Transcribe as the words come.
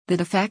The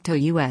de facto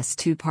U.S.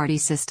 two-party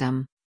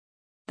system.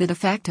 The de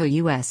facto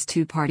U.S.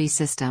 two-party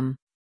system.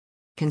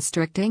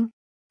 Constricting?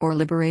 Or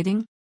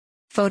liberating?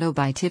 Photo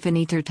by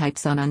Tiffany Ter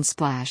types on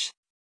Unsplash.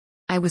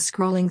 I was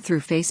scrolling through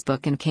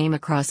Facebook and came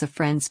across a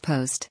friend's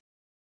post.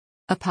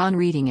 Upon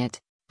reading it,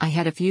 I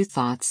had a few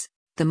thoughts.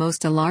 The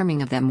most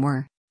alarming of them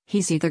were,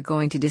 he's either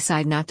going to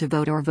decide not to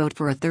vote or vote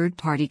for a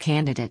third-party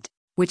candidate,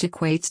 which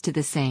equates to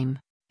the same,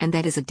 and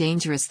that is a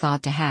dangerous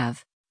thought to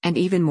have, and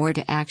even more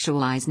to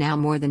actualize now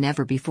more than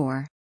ever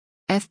before.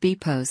 FB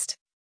post.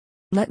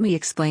 Let me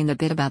explain a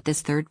bit about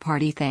this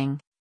third-party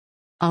thing.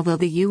 Although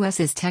the US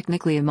is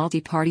technically a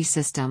multi-party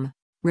system,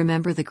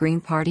 remember the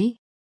Green Party?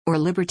 Or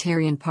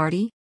Libertarian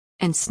Party?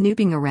 And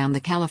snooping around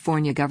the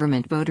California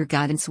government voter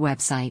guidance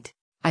website,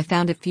 I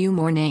found a few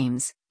more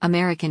names: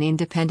 American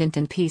Independent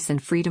and Peace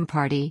and Freedom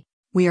Party.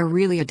 We are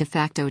really a de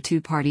facto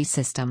two-party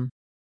system.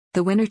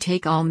 The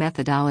winner-take-all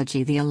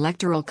methodology the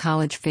Electoral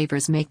College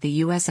favors make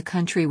the US a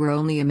country where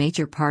only a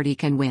major party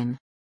can win.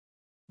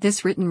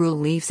 This written rule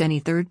leaves any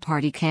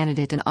third-party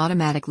candidate an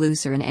automatic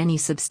loser in any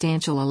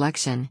substantial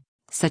election,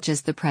 such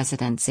as the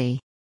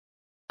presidency.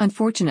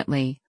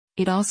 Unfortunately,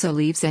 it also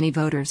leaves any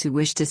voters who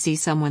wish to see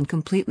someone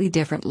completely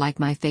different, like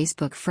my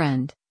Facebook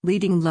friend,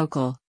 leading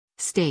local,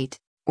 state,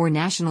 or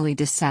nationally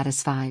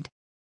dissatisfied.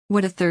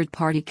 What a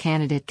third-party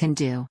candidate can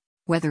do,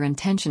 whether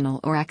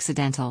intentional or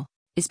accidental,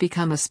 is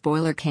become a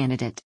spoiler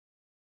candidate.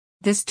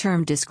 This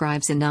term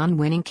describes a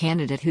non-winning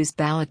candidate whose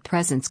ballot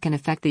presence can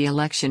affect the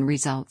election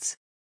results.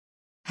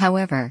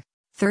 However,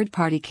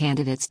 third-party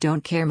candidates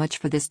don't care much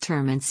for this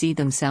term and see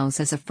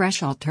themselves as a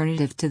fresh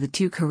alternative to the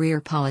two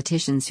career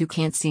politicians who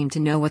can't seem to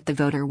know what the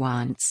voter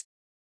wants.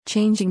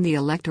 Changing the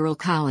Electoral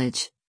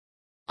College.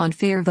 On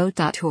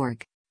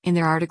fairvote.org, in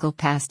their article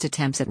Past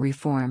Attempts at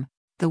Reform,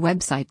 the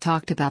website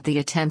talked about the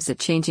attempts at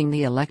changing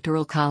the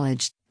Electoral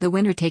College, the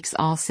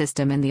winner-takes-all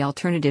system, and the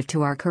alternative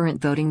to our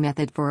current voting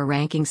method for a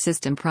ranking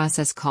system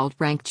process called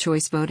ranked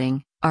choice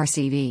voting,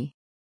 RCV.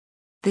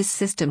 This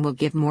system will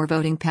give more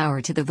voting power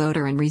to the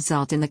voter and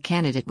result in the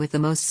candidate with the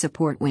most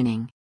support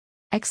winning.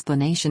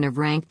 Explanation of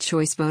ranked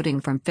choice voting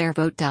from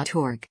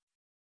fairvote.org.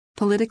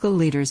 Political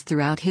leaders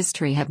throughout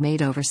history have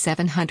made over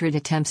 700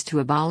 attempts to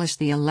abolish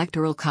the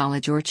Electoral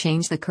College or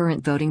change the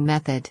current voting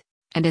method,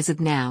 and as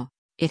of now,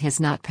 it has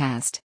not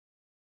passed.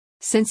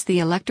 Since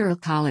the Electoral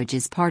College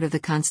is part of the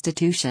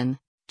Constitution,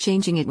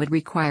 changing it would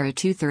require a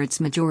two-thirds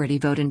majority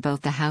vote in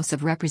both the House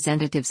of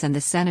Representatives and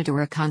the Senate,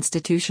 or a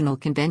constitutional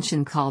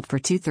convention called for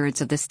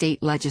two-thirds of the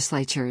state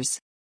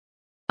legislatures.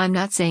 I'm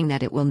not saying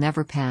that it will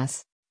never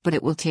pass, but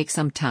it will take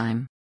some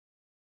time.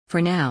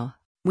 For now,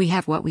 we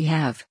have what we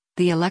have,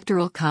 the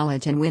Electoral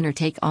College and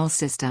winner-take-all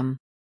system.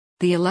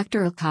 The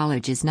Electoral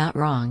College is not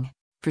wrong,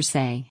 per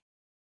se.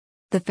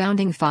 The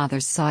Founding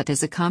Fathers saw it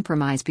as a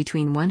compromise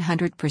between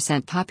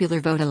 100%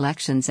 popular vote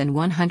elections and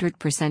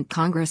 100%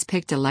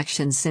 Congress-picked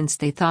elections, since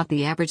they thought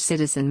the average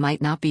citizen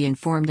might not be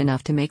informed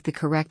enough to make the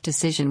correct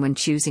decision when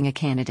choosing a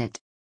candidate.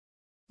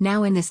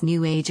 Now, in this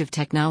new age of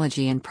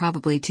technology and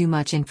probably too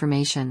much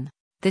information,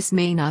 this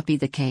may not be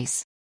the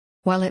case.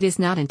 While it is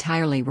not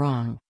entirely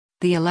wrong,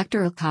 the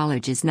Electoral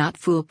College is not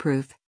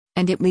foolproof,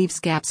 and it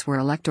leaves gaps where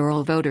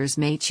electoral voters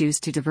may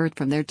choose to divert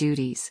from their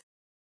duties.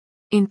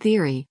 In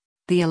theory,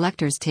 the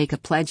electors take a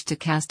pledge to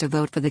cast a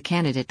vote for the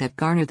candidate that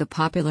garnered the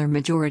popular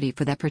majority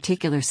for that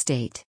particular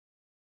state.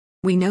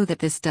 We know that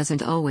this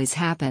doesn't always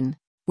happen,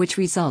 which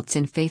results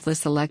in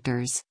faithless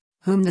electors,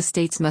 whom the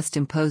states must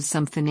impose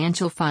some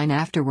financial fine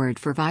afterward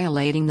for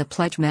violating the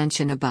pledge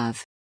mentioned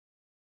above.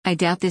 I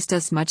doubt this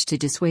does much to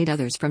dissuade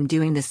others from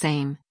doing the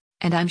same,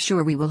 and I'm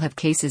sure we will have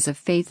cases of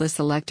faithless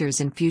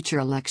electors in future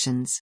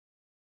elections.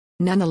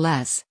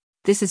 Nonetheless,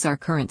 this is our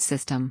current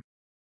system.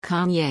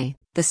 Kanye,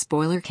 the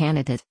spoiler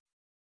candidate.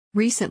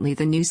 Recently,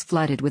 the news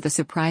flooded with a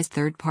surprise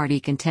third-party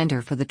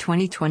contender for the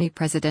 2020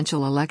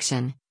 presidential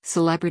election,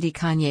 celebrity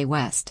Kanye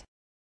West.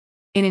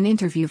 In an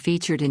interview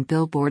featured in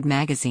Billboard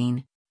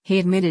magazine, he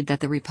admitted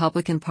that the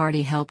Republican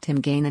Party helped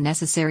him gain the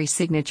necessary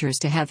signatures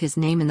to have his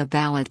name in the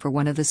ballot for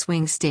one of the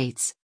swing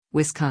states,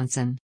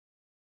 Wisconsin.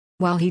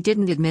 While he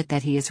didn't admit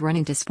that he is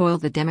running to spoil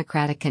the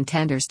Democratic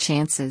contender's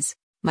chances,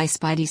 my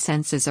spidey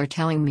senses are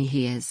telling me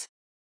he is.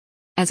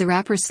 As a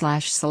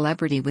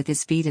rapper/celebrity with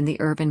his feet in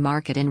the urban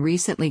market and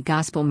recently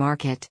gospel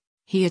market,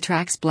 he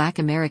attracts Black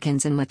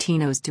Americans and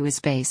Latinos to his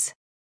base.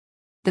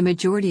 The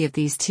majority of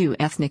these two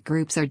ethnic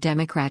groups are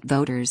Democrat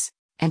voters,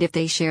 and if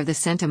they share the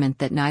sentiment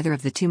that neither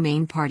of the two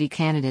main party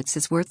candidates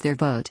is worth their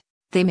vote,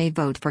 they may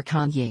vote for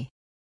Kanye.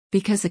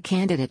 Because a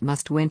candidate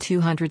must win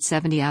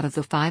 270 out of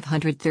the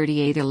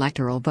 538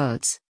 electoral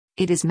votes,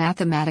 it is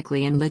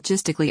mathematically and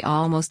logistically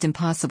almost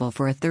impossible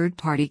for a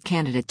third-party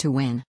candidate to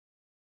win.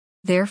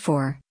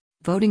 Therefore,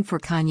 voting for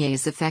Kanye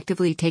is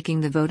effectively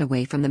taking the vote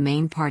away from the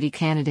main party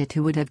candidate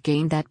who would have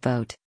gained that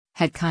vote,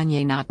 had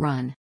Kanye not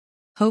run.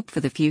 Hope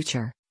for the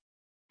future.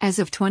 As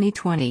of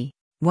 2020,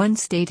 one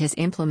state has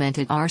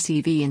implemented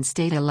RCV in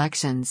state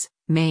elections,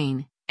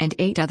 Maine, and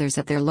 8 others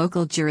at their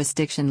local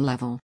jurisdiction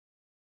level.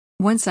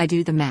 Once I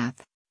do the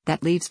math,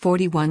 that leaves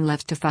 41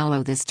 left to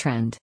follow this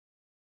trend.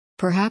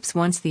 Perhaps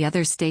once the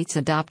other states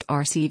adopt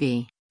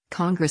RCV,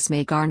 Congress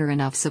may garner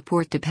enough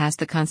support to pass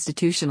the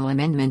constitutional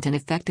amendment and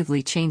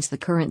effectively change the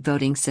current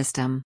voting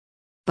system.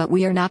 But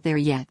we are not there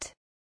yet.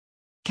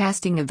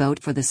 Casting a vote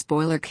for the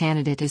spoiler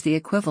candidate is the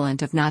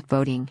equivalent of not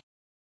voting.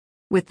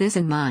 With this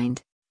in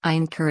mind, I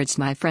encouraged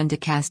my friend to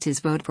cast his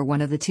vote for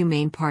one of the two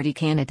main party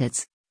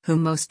candidates, who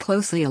most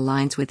closely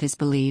aligns with his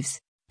beliefs,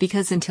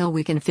 because until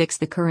we can fix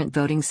the current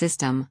voting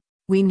system,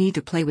 we need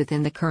to play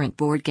within the current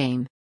board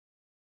game.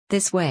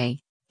 This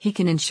way, he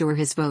can ensure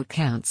his vote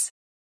counts.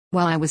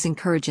 While I was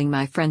encouraging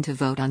my friend to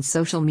vote on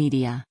social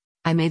media,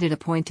 I made it a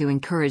point to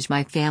encourage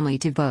my family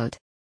to vote.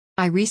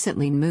 I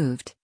recently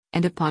moved,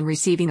 and upon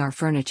receiving our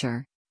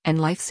furniture and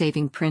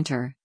life-saving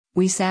printer,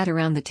 we sat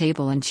around the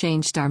table and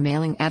changed our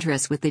mailing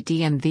address with the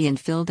DMV and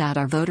filled out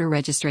our voter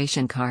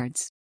registration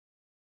cards.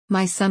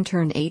 My son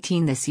turned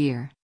 18 this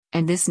year,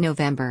 and this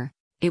November,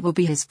 it will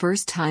be his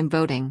first time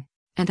voting,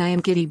 and I am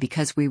giddy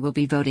because we will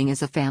be voting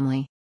as a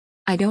family.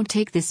 I don't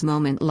take this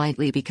moment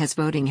lightly because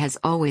voting has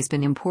always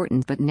been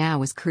important but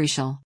now is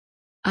crucial.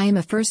 I am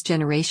a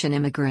first-generation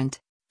immigrant,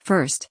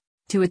 first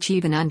to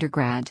achieve an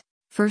undergrad,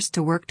 first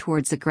to work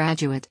towards a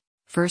graduate,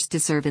 first to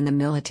serve in the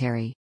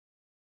military.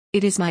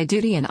 It is my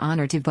duty and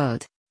honor to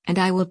vote, and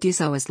I will do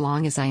so as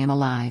long as I am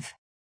alive.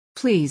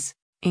 Please,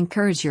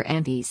 encourage your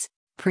aunties,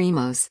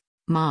 primos,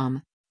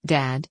 mom,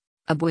 dad,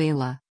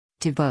 abuela,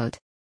 to vote.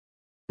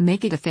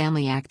 Make it a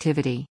family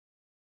activity.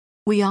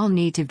 We all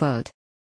need to vote.